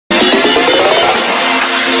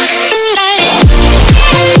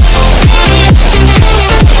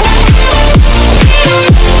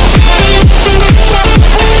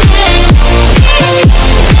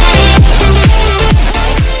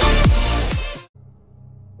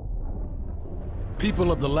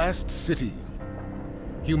People of the last city,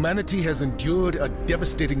 humanity has endured a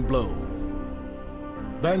devastating blow.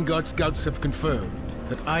 Vanguard scouts have confirmed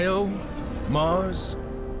that Io, Mars,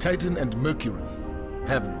 Titan, and Mercury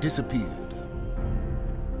have disappeared.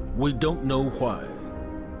 We don't know why.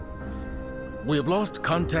 We have lost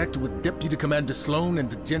contact with Deputy Commander Sloan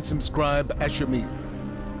and Jensen Scribe Ashamir.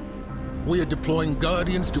 We are deploying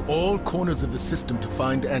Guardians to all corners of the system to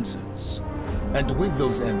find answers. And with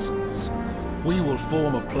those answers, we will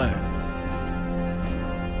form a plan.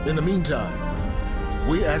 In the meantime,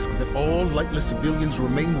 we ask that all lightless civilians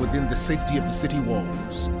remain within the safety of the city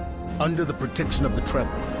walls, under the protection of the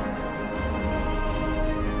Traveler.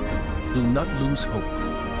 Do not lose hope.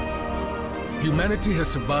 Humanity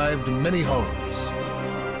has survived many horrors.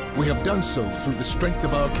 We have done so through the strength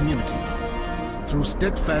of our community, through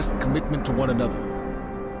steadfast commitment to one another.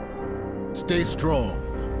 Stay strong.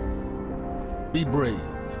 Be brave.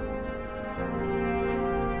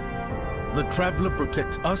 The Traveler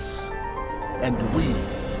protects us, and we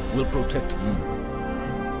will protect you.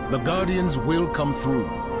 The Guardians will come through.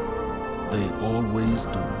 They always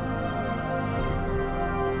do.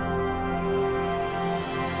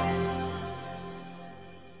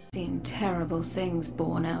 Seen terrible things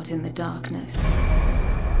born out in the darkness.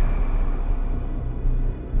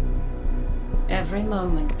 Every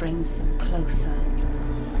moment brings them closer.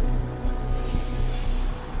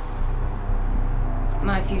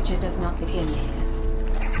 My future does not begin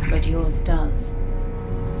here, but yours does.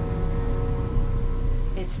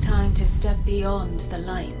 It's time to step beyond the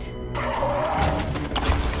light.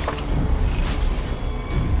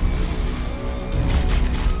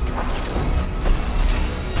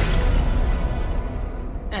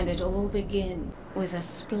 And it all begins with a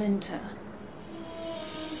splinter.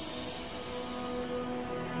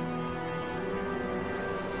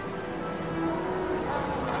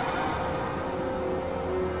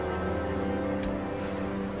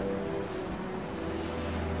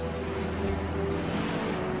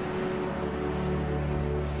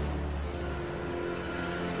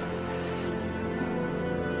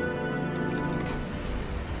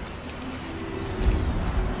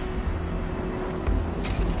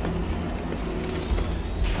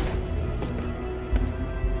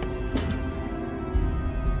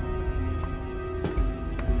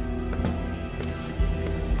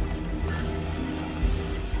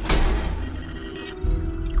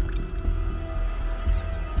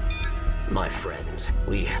 My friends,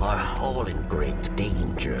 we are all in great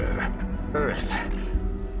danger. Earth,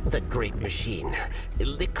 the great machine,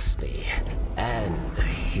 Elixir, and the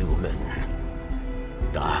human.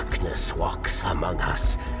 Darkness walks among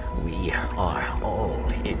us. We are all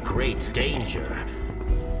in great danger.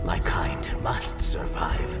 My kind must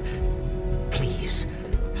survive. Please,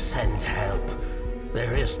 send help.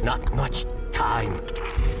 There is not much time.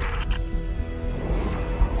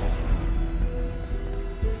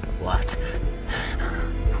 What?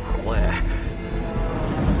 Where?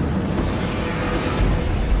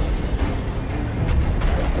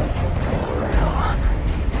 Oh no.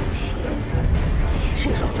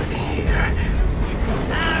 She's already here.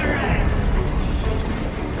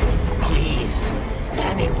 Please,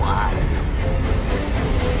 anyone.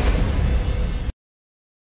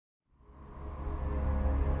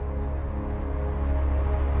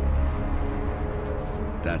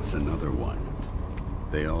 That's another one.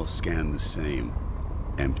 They all scan the same.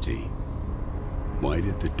 Empty. Why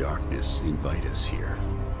did the darkness invite us here?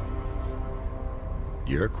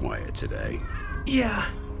 You're quiet today. Yeah.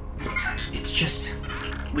 It's just,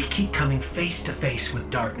 we keep coming face to face with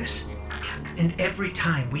darkness. And every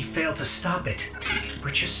time we fail to stop it,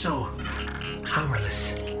 we're just so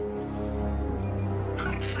powerless.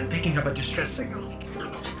 I'm picking up a distress signal.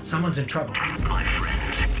 Someone's in trouble. My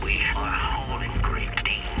friends, we are all in great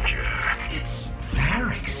danger. It's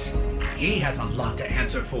Varix. He has a lot to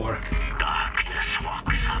answer for. Darkness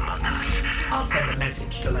walks among us. I'll send a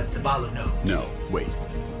message to let Zavala know. No, wait.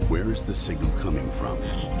 Where is the signal coming from?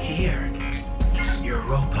 Here.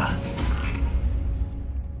 Europa.